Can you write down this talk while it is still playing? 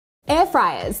Air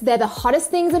fryers, they're the hottest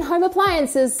things in home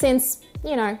appliances since,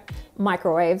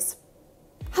 microwaves.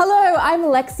 Hello, I'm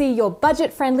Lexi, your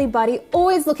budget-friendly buddy,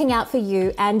 always looking out for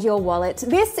you and your wallet.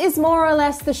 This is more or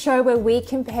less the show where we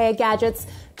compare gadgets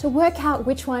to work out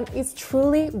which one is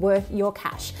truly worth your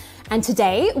cash. And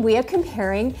today we are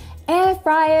comparing air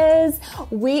fryers.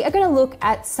 We are going to look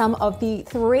at some of the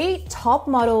 3 top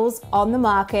models on the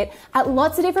market at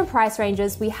lots of different price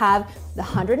ranges. We have the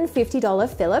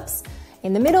 $150 Philips.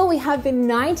 In the middle, we have the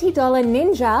 $90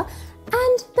 Ninja.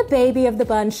 And the baby of the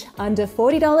bunch, under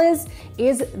 $40,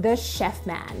 is the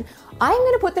Chefman. I'm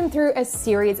going to put them through a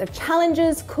series of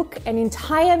challenges, cook an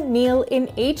entire meal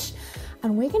in each,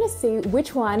 and we're going to see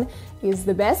which one is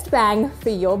the best bang for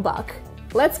your buck.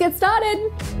 Let's get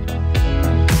started.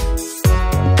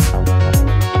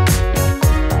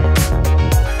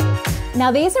 Now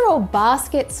these are all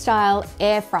basket style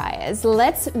air fryers.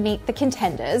 Let's meet the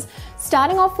contenders.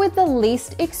 Starting off with the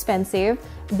least expensive,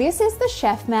 this is the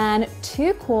Chefman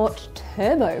 2-quart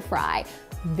Turbo Fry.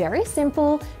 Very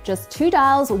simple, just 2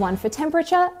 dials, one for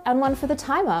temperature and one for the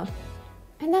timer.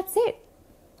 And that's it.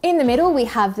 In the middle, we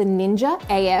have the Ninja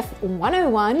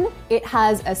AF101. It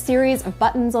has a series of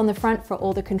buttons on the front for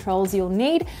all the controls you'll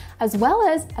need, as well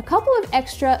as a couple of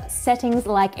extra settings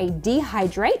like a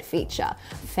dehydrate feature.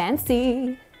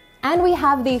 Fancy. And we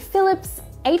have the Philips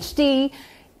HD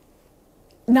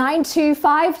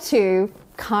 9252.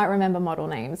 Can't remember model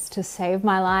names to save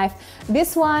my life.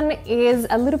 This one is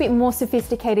a little bit more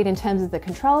sophisticated in terms of the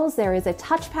controls. There is a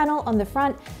touch panel on the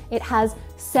front. It has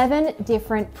 7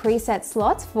 different preset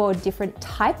slots for different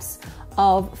types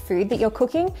of food that you're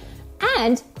cooking.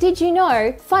 And did you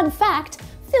know, fun fact,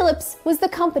 Philips was the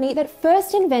company that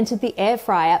first invented the air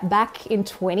fryer back in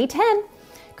 2010.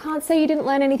 Can't say you didn't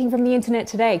learn anything from the internet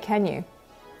today, can you?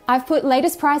 I've put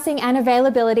latest pricing and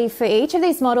availability for each of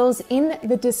these models in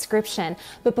the description.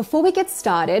 But before we get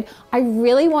started, I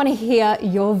really want to hear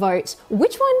your vote.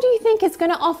 Which one do you think is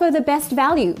going to offer the best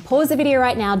value? Pause the video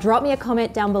right now, drop me a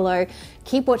comment down below,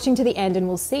 keep watching to the end and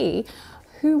we'll see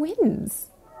who wins.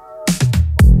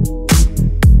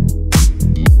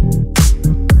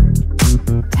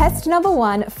 Test number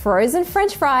 1, frozen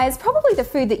French fries, probably the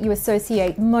food that you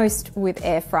associate most with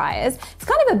air fryers. It's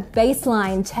kind of a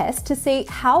baseline test to see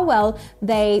how well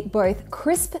they both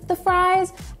crisp the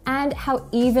fries and how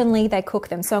evenly they cook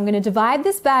them. So I'm going to divide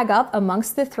this bag up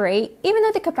amongst the 3. Even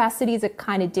though the capacities are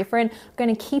kind of different, I'm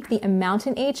going to keep the amount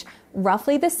in each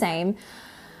roughly the same.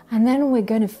 And then we're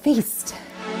going to feast.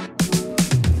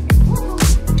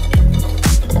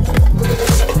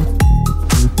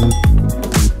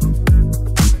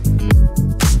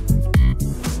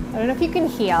 I don't know if you can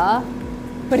hear,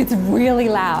 but it's really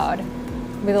loud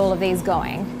with all of these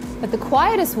going. But the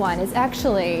quietest one is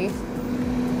actually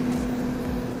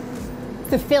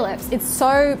the Philips. It's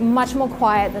so much more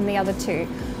quiet than the other 2.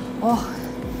 Oh.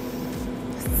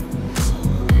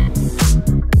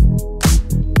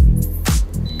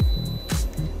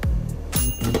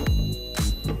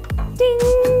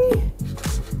 Ding!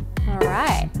 All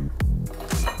right.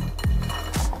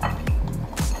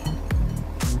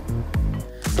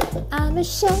 I'm a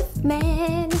chef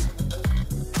man.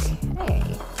 Okay.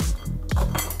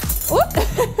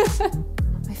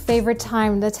 My favorite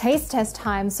time, the taste test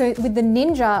time. So with the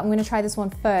Ninja, I'm going to try this one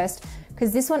first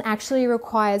because this one actually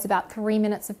requires about 3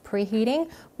 minutes of preheating,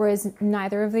 whereas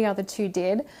neither of the other 2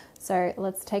 did. So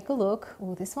let's take a look.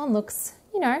 Oh, this one looks,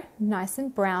 nice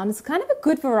and brown. It's kind of a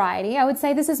good variety. I would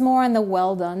say this is more on the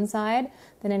well done side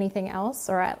than anything else.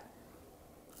 All right.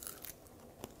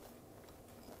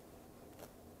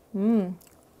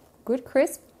 Good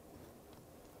crisp,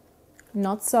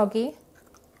 not soggy.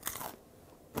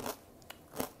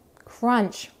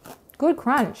 Crunch, good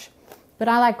crunch, but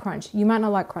I like crunch. You might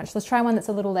not like crunch. Let's try one that's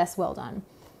a little less well done.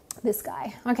 This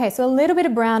guy. Okay, so a little bit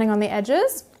of browning on the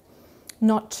edges,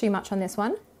 not too much on this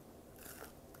one.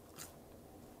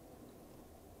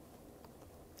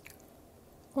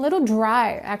 A little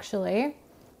dry actually,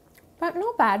 but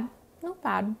not bad, not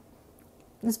bad.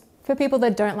 For people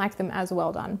that don't like them as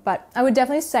well done. But I would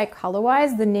definitely say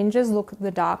color-wise, the Ninjas look the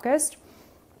darkest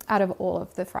out of all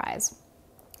of the fries.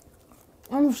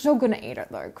 I'm still gonna eat it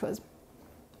though, because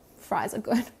fries are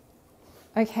good.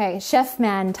 Okay,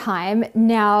 Chefman time.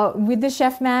 Now, with the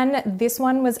Chefman, this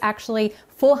one was actually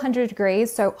 400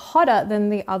 degrees, so hotter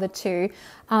than the other 2.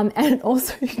 And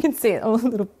also, you can see a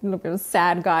little bit of a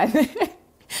sad guy there.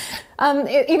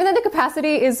 Even though the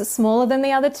capacity is smaller than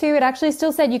the other 2, it actually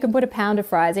still said you can put 1 pound of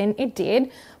fries in. It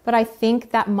did, but I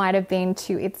think that might have been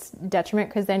to its detriment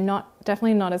because they're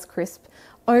definitely not as crisp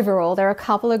overall. There are a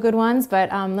couple of good ones,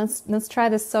 but let's try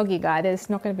this soggy guy. There's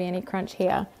not going to be any crunch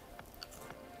here.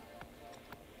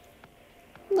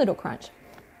 little crunch.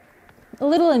 A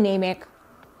little anemic,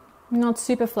 not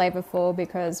super flavorful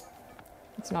because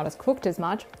it's not as cooked as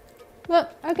much.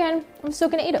 But again, I'm still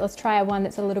gonna eat it. Let's try one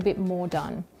that's a little bit more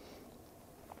done.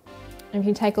 If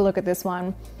you take a look at this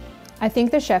one, I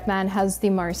think the Chefman has the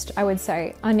most, I would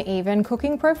say, uneven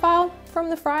cooking profile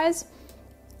from the fries.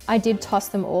 I did toss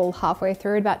them all halfway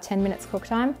through, about 10 minutes cook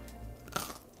time.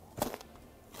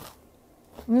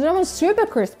 This one was super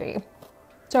crispy.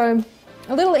 So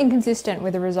a little inconsistent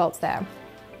with the results there.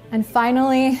 And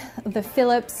finally, the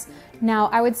Phillips. Now,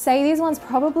 I would say these ones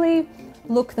probably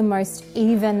look the most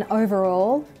even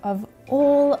overall of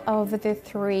all of the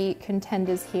three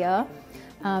contenders here.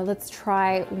 Let's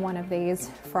try one of these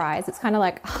fries. It's kind of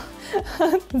like,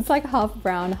 it's like half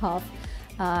brown, half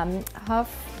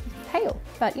pale,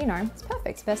 but you know, it's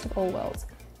perfect, best of all worlds.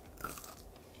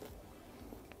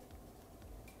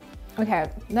 Okay,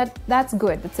 that's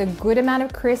good. It's a good amount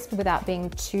of crisp without being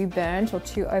too burnt or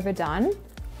too overdone.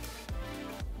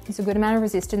 It's a good amount of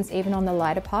resistance even on the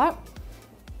lighter part.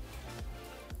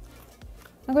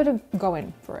 I'm going to go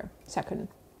in for a second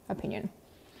opinion.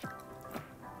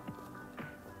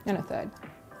 And a third.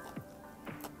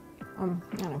 And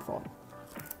a fourth.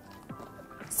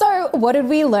 So what did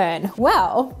we learn?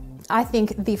 Well, I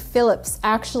think the Phillips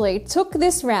actually took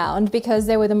this round because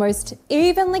they were the most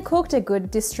evenly cooked, a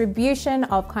good distribution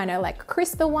of kind of like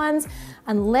crisper ones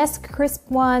and less crisp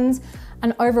ones.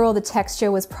 And overall the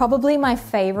texture was probably my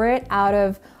favorite out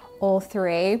of all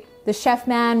three. The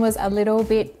Chefman was a little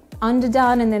bit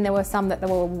underdone, and then there were some that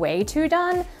were way too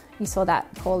done. You saw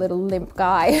that poor little limp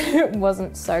guy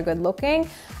wasn't so good looking.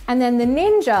 And then the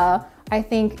Ninja, I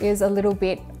think, is a little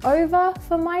bit over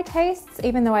for my tastes,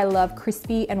 even though I love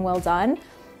crispy and well done.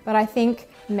 But I think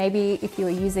maybe if you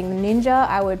were using the Ninja,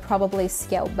 I would probably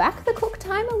scale back the cook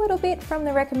time a little bit from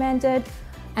the recommended.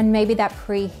 And maybe that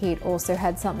preheat also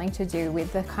had something to do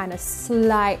with the kind of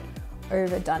slight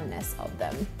overdoneness of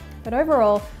them. But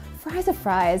overall, fries are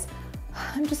fries.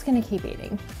 I'm just gonna keep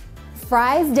eating.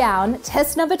 Fries down.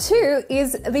 Test number 2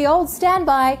 is the old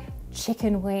standby,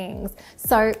 chicken wings.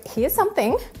 So here's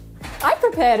something I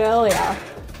prepared earlier.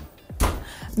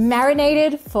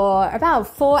 Marinated for about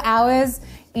 4 hours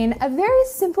in a very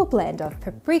simple blend of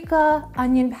paprika,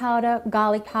 onion powder,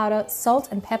 garlic powder, salt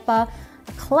and pepper,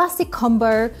 a classic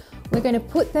combo. We're gonna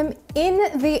put them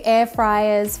in the air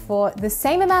fryers for the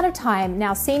same amount of time.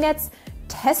 Now, CNET's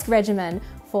test regimen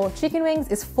for chicken wings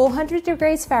is 400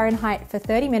 degrees Fahrenheit for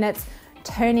 30 minutes,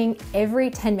 turning every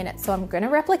 10 minutes. So I'm gonna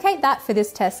replicate that for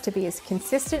this test to be as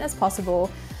consistent as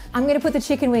possible. I'm gonna put the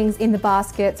chicken wings in the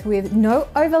baskets with no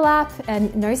overlap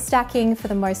and no stacking for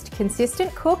the most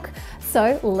consistent cook.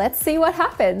 So let's see what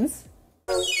happens.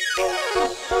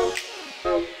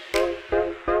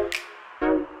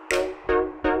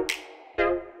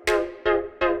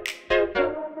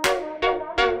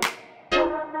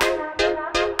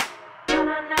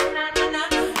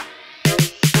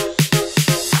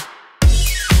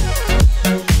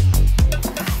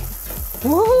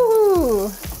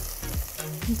 Woo!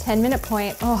 10-minute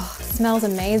point. Oh, smells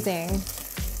amazing.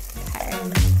 Okay.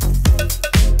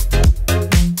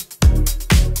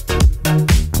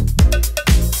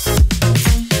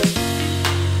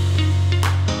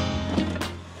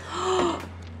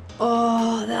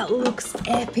 Oh, that looks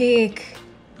epic.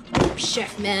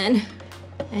 Chefman.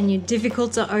 And your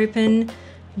difficult to open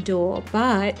door,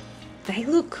 but they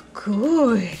look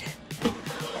good.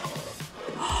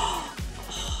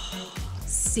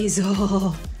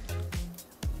 Sizzle.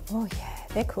 Oh yeah,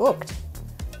 they're cooked.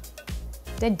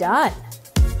 They're done.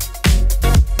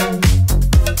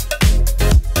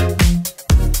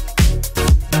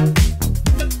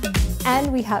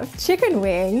 And we have chicken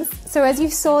wings. So as you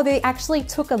saw, they actually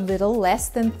took a little less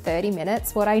than 30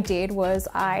 minutes. What I did was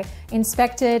I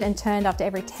inspected and turned after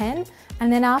every 10.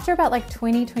 And then after about like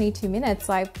 20, 22 minutes,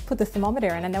 I put the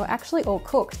thermometer in and they were actually all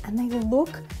cooked and they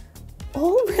look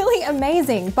all really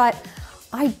amazing. But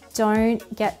I don't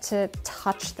get to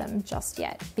touch them just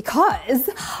yet because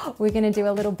we're gonna do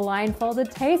a little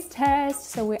blindfolded taste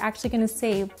test. So we're actually gonna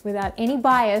see, without any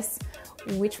bias,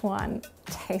 which one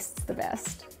tastes the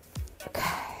best. Okay.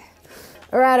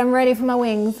 All right, I'm ready for my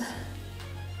wings.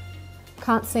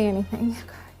 Can't see anything.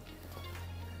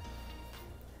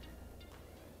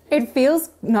 Okay. It feels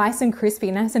nice and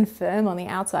crispy, nice and firm on the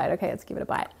outside. Okay, let's give it a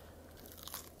bite.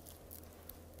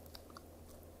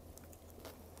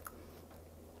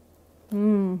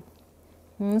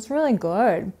 It's really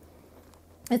good.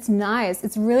 It's nice.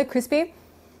 It's really crispy.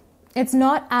 It's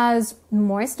not as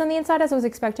moist on the inside as I was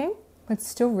expecting, but it's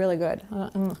still really good.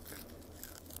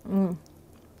 Man,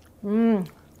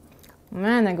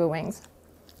 they're good wings.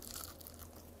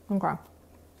 Okay.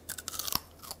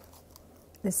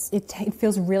 It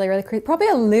feels really, really crispy. Probably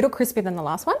a little crispier than the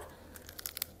last one.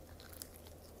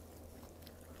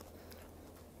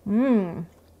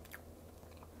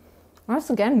 That's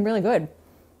again really good.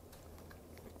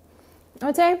 I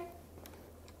would say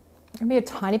maybe a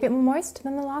tiny bit more moist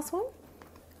than the last one.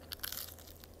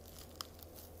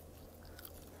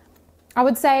 I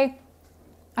would say,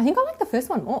 I think I like the first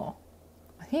one more.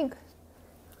 I think.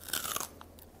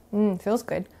 Feels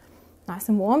good. Nice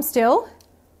and warm still.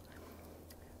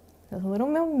 Feels a little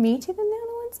more meaty than the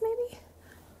other ones,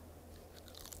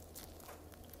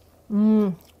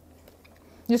 maybe.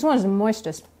 This one's the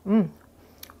moistest.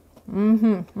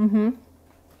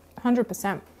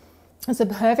 100%. It's a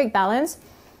perfect balance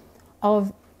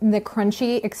of the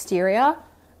crunchy exterior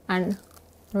and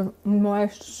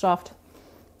moist, soft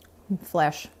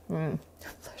flesh.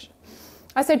 Flesh.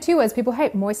 I said 2 words. People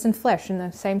hate moist and flesh in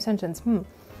the same sentence. So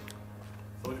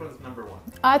which one's number 1?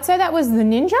 I'd say that was the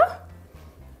Ninja.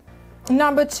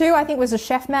 Number 2, I think, was the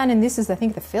Chefman, and this is, I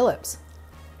think, the Phillips.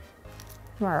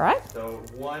 Am I right? So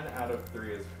 1 out of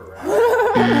 3 is correct.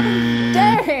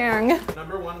 Dang.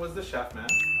 Number 1 was the Chefman.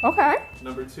 Okay.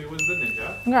 Number 2 was the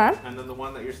Ninja. Okay. And then the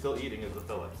one that you're still eating is the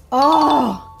Phillips.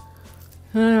 Oh.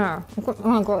 I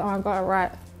got it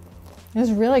right. It's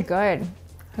really good.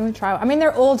 Let me try it. I mean,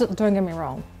 they're all, don't get me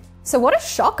wrong. So what a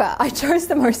shocker. I chose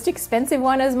the most expensive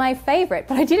one as my favorite,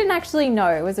 but I didn't actually know.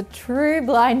 It was a true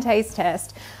blind taste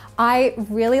test. I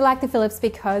really like the Phillips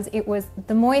because it was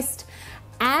the moist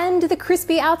and the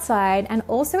crispy outside, and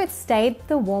also it stayed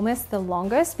the warmest the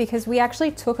longest because we actually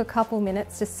took a couple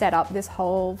minutes to set up this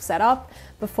whole setup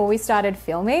before we started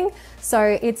filming.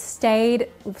 So it stayed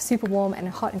super warm and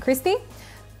hot and crispy.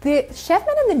 The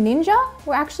Chefman and the Ninja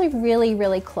were actually really,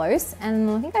 really close, and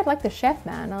I think I'd like the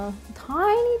Chefman a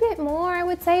tiny bit more, I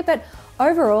would say, but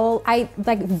overall, I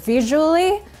like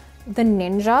visually, the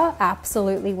Ninja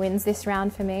absolutely wins this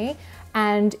round for me.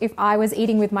 And if I was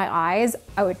eating with my eyes,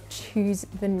 I would choose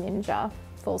the Ninja,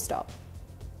 full stop.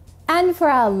 And for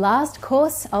our last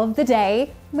course of the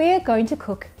day, we're going to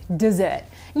cook dessert.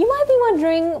 You might be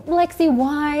wondering, Lexi,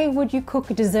 why would you cook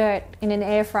dessert in an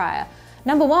air fryer?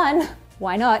 Number 1,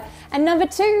 why not? And number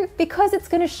 2, because it's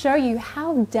going to show you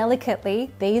how delicately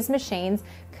these machines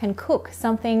can cook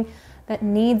something that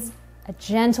needs a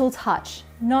gentle touch,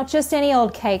 not just any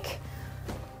old cake.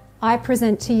 I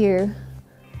present to you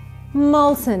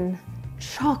molten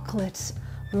chocolate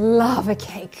lava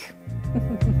cake.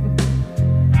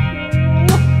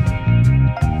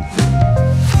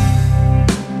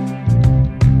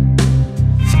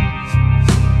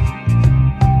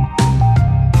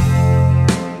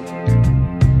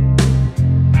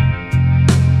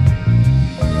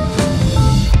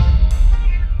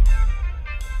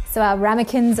 So our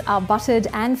ramekins are buttered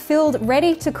and filled,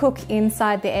 ready to cook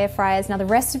inside the air fryers. Now the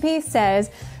recipe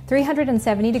says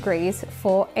 370 degrees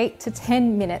for 8 to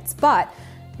 10 minutes, but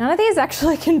none of these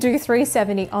actually can do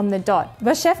 370 on the dot.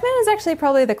 The Chefman is actually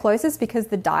probably the closest because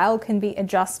the dial can be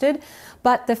adjusted,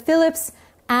 but the Phillips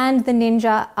and the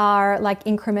Ninja are like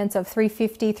increments of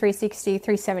 350, 360,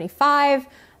 375,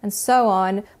 and so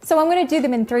on. So I'm going to do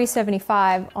them in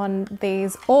 375 on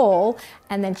these all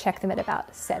and then check them at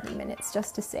about 7 minutes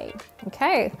just to see.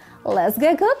 Okay, let's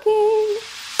get cooking.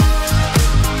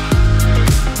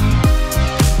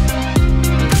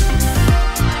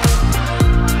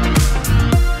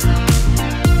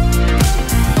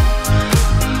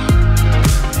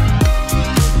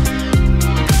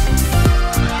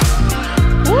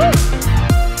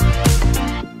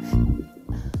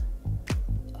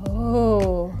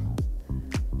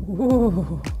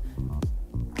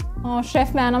 Oh,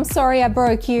 Chefman, I'm sorry I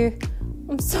broke you.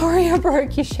 I'm sorry I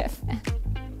broke you, Chefman.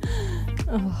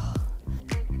 Oh.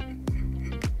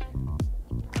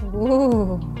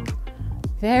 Ooh,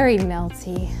 very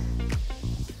melty.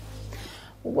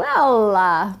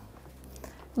 Well,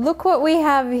 look what we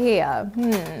have here.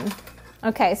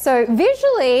 Okay, so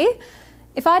visually,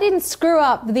 if I didn't screw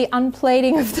up the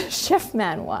unplating of the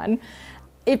Chefman one,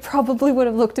 it probably would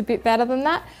have looked a bit better than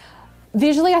that.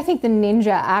 Visually, I think the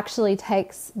Ninja actually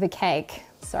takes the cake.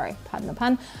 Sorry, pardon the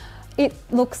pun. It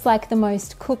looks like the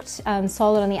most cooked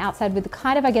solid on the outside with the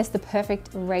kind of, I guess, the perfect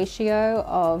ratio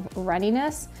of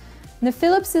runniness. And the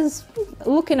Phillips is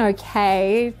looking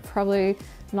okay. Probably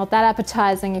not that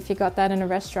appetizing if you got that in a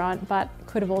restaurant, but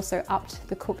could have also upped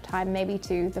the cook time maybe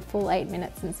to the full 8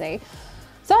 minutes and see.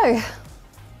 So,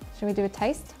 should we do a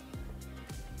taste?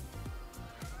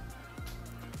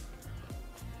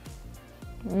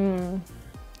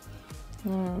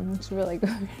 It's really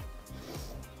good.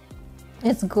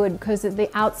 It's good because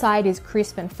the outside is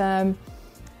crisp and firm.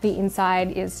 The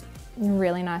inside is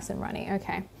really nice and runny.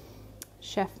 Okay,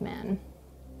 Chefman.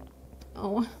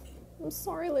 Oh, I'm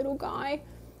sorry, little guy.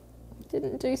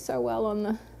 Didn't do so well on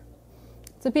the...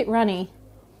 It's a bit runny.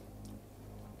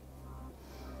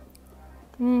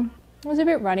 It was a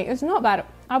bit runny. It's not bad.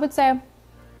 I would say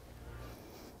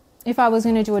if I was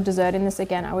going to do a dessert in this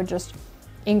again, I would just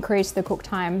increase the cook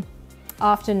time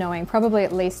after knowing, probably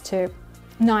at least to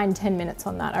 9-10 minutes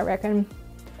on that, I reckon.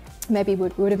 Maybe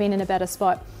would have been in a better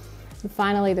spot. And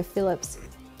finally, the Phillips.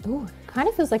 Ooh, kind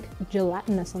of feels like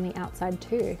gelatinous on the outside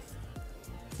too.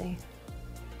 Let's see.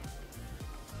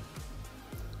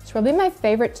 It's probably my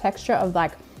favorite texture of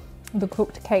like the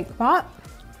cooked cake part.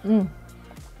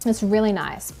 It's really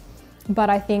nice. But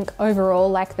I think overall,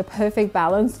 like the perfect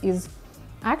balance is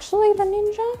actually the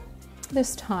Ninja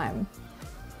this time.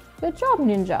 Good job,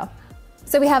 Ninja.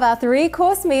 So we have our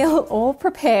 3-course meal all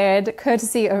prepared,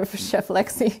 courtesy of Chef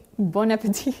Lexi. Bon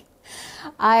appetit.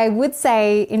 I would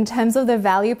say in terms of the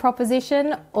value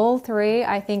proposition, all 3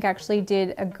 I think actually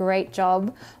did a great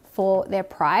job for their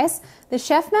price. The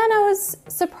Chefman, I was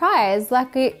surprised,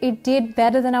 like it did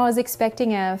better than I was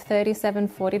expecting a $37,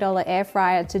 $40 air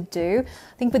fryer to do.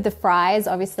 I think with the fries,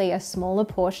 obviously a smaller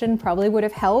portion probably would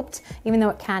have helped, even though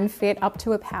it can fit up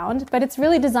to a pound, but it's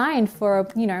really designed for,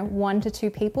 1 to 2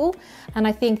 people. And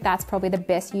I think that's probably the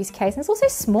best use case. And it's also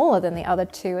smaller than the other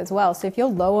 2 as well. So if you're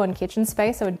low on kitchen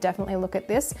space, I would definitely look at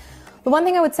this. The one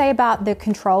thing I would say about the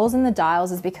controls and the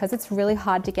dials is because it's really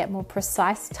hard to get more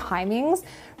precise timings,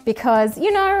 because,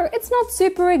 it's not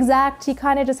super exact. You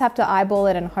kind of just have to eyeball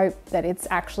it and hope that it's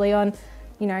actually on,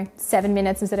 7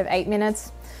 minutes instead of 8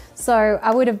 minutes. So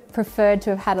I would have preferred to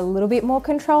have had a little bit more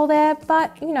control there,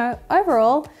 but,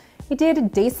 overall, it did a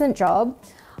decent job.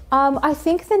 I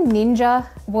think the Ninja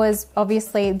was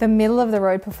obviously the middle of the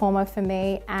road performer for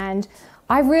me, and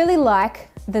I really like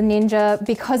the Ninja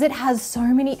because it has so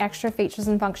many extra features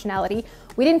and functionality.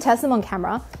 We didn't test them on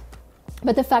camera,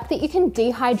 but the fact that you can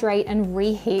dehydrate and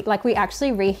reheat, like we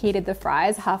actually reheated the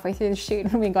fries halfway through the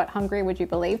shoot when we got hungry, would you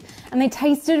believe? And they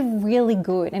tasted really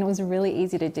good, and it was really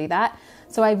easy to do that.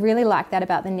 So I really like that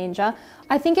about the Ninja.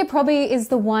 I think it probably is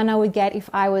the one I would get if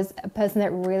I was a person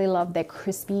that really loved their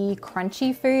crispy,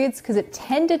 crunchy foods, because it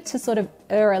tended to sort of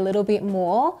err a little bit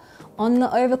more on the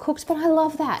overcooked, but I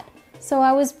love that. So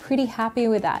I was pretty happy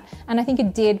with that. And I think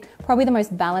it did probably the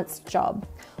most balanced job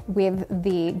with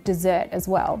the dessert as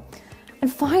well.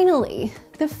 And finally,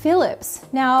 the Phillips.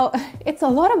 Now, it's a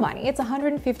lot of money. It's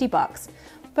 $150.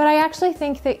 But I actually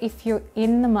think that if you're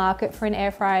in the market for an air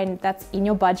fryer and that's in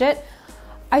your budget,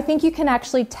 I think you can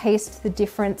actually taste the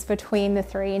difference between the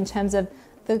 3 in terms of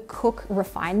the cook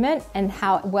refinement and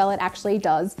how well it actually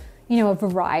does, a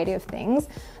variety of things.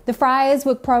 The fries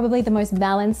were probably the most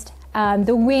balanced.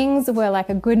 The wings were like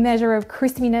a good measure of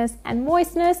crispiness and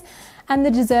moistness. And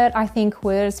the dessert, I think,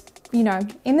 was,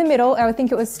 in the middle. I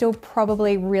think it was still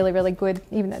probably really, really good,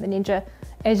 even though the Ninja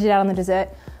edged it out on the dessert.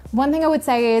 One thing I would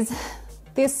say is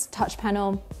this touch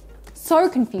panel, so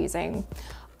confusing.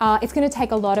 It's going to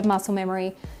take a lot of muscle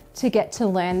memory to get to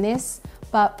learn this,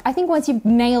 but I think once you've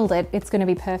nailed it, it's going to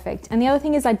be perfect. And the other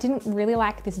thing is I didn't really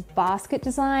like this basket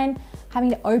design, having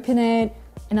to open it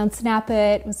and unsnap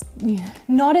it. It was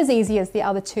not as easy as the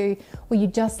other 2 where you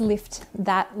just lift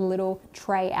that little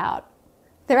tray out.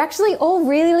 They're actually all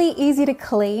really easy to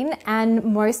clean, and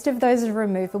most of those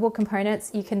removable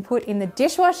components you can put in the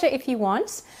dishwasher if you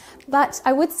want. But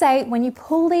I would say when you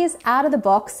pull these out of the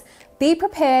box, be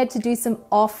prepared to do some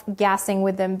off-gassing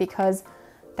with them because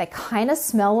they kind of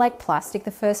smell like plastic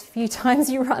the first few times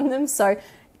you run them. So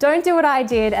don't do what I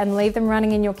did and leave them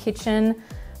running in your kitchen.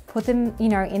 Put them,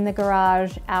 in the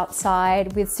garage,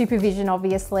 outside with supervision,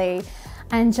 obviously,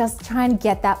 and just try and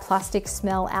get that plastic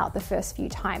smell out the first few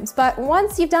times. But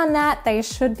once you've done that, they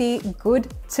should be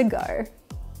good to go.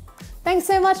 Thanks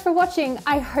so much for watching.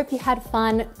 I hope you had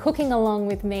fun cooking along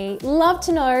with me. Love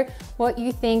to know what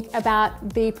you think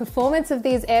about the performance of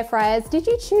these air fryers. Did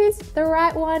you choose the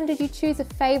right one? Did you choose a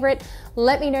favorite?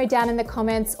 Let me know down in the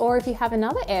comments, or if you have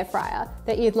another air fryer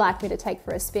that you'd like me to take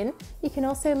for a spin, you can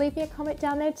also leave me a comment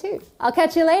down there too. I'll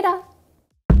catch you later.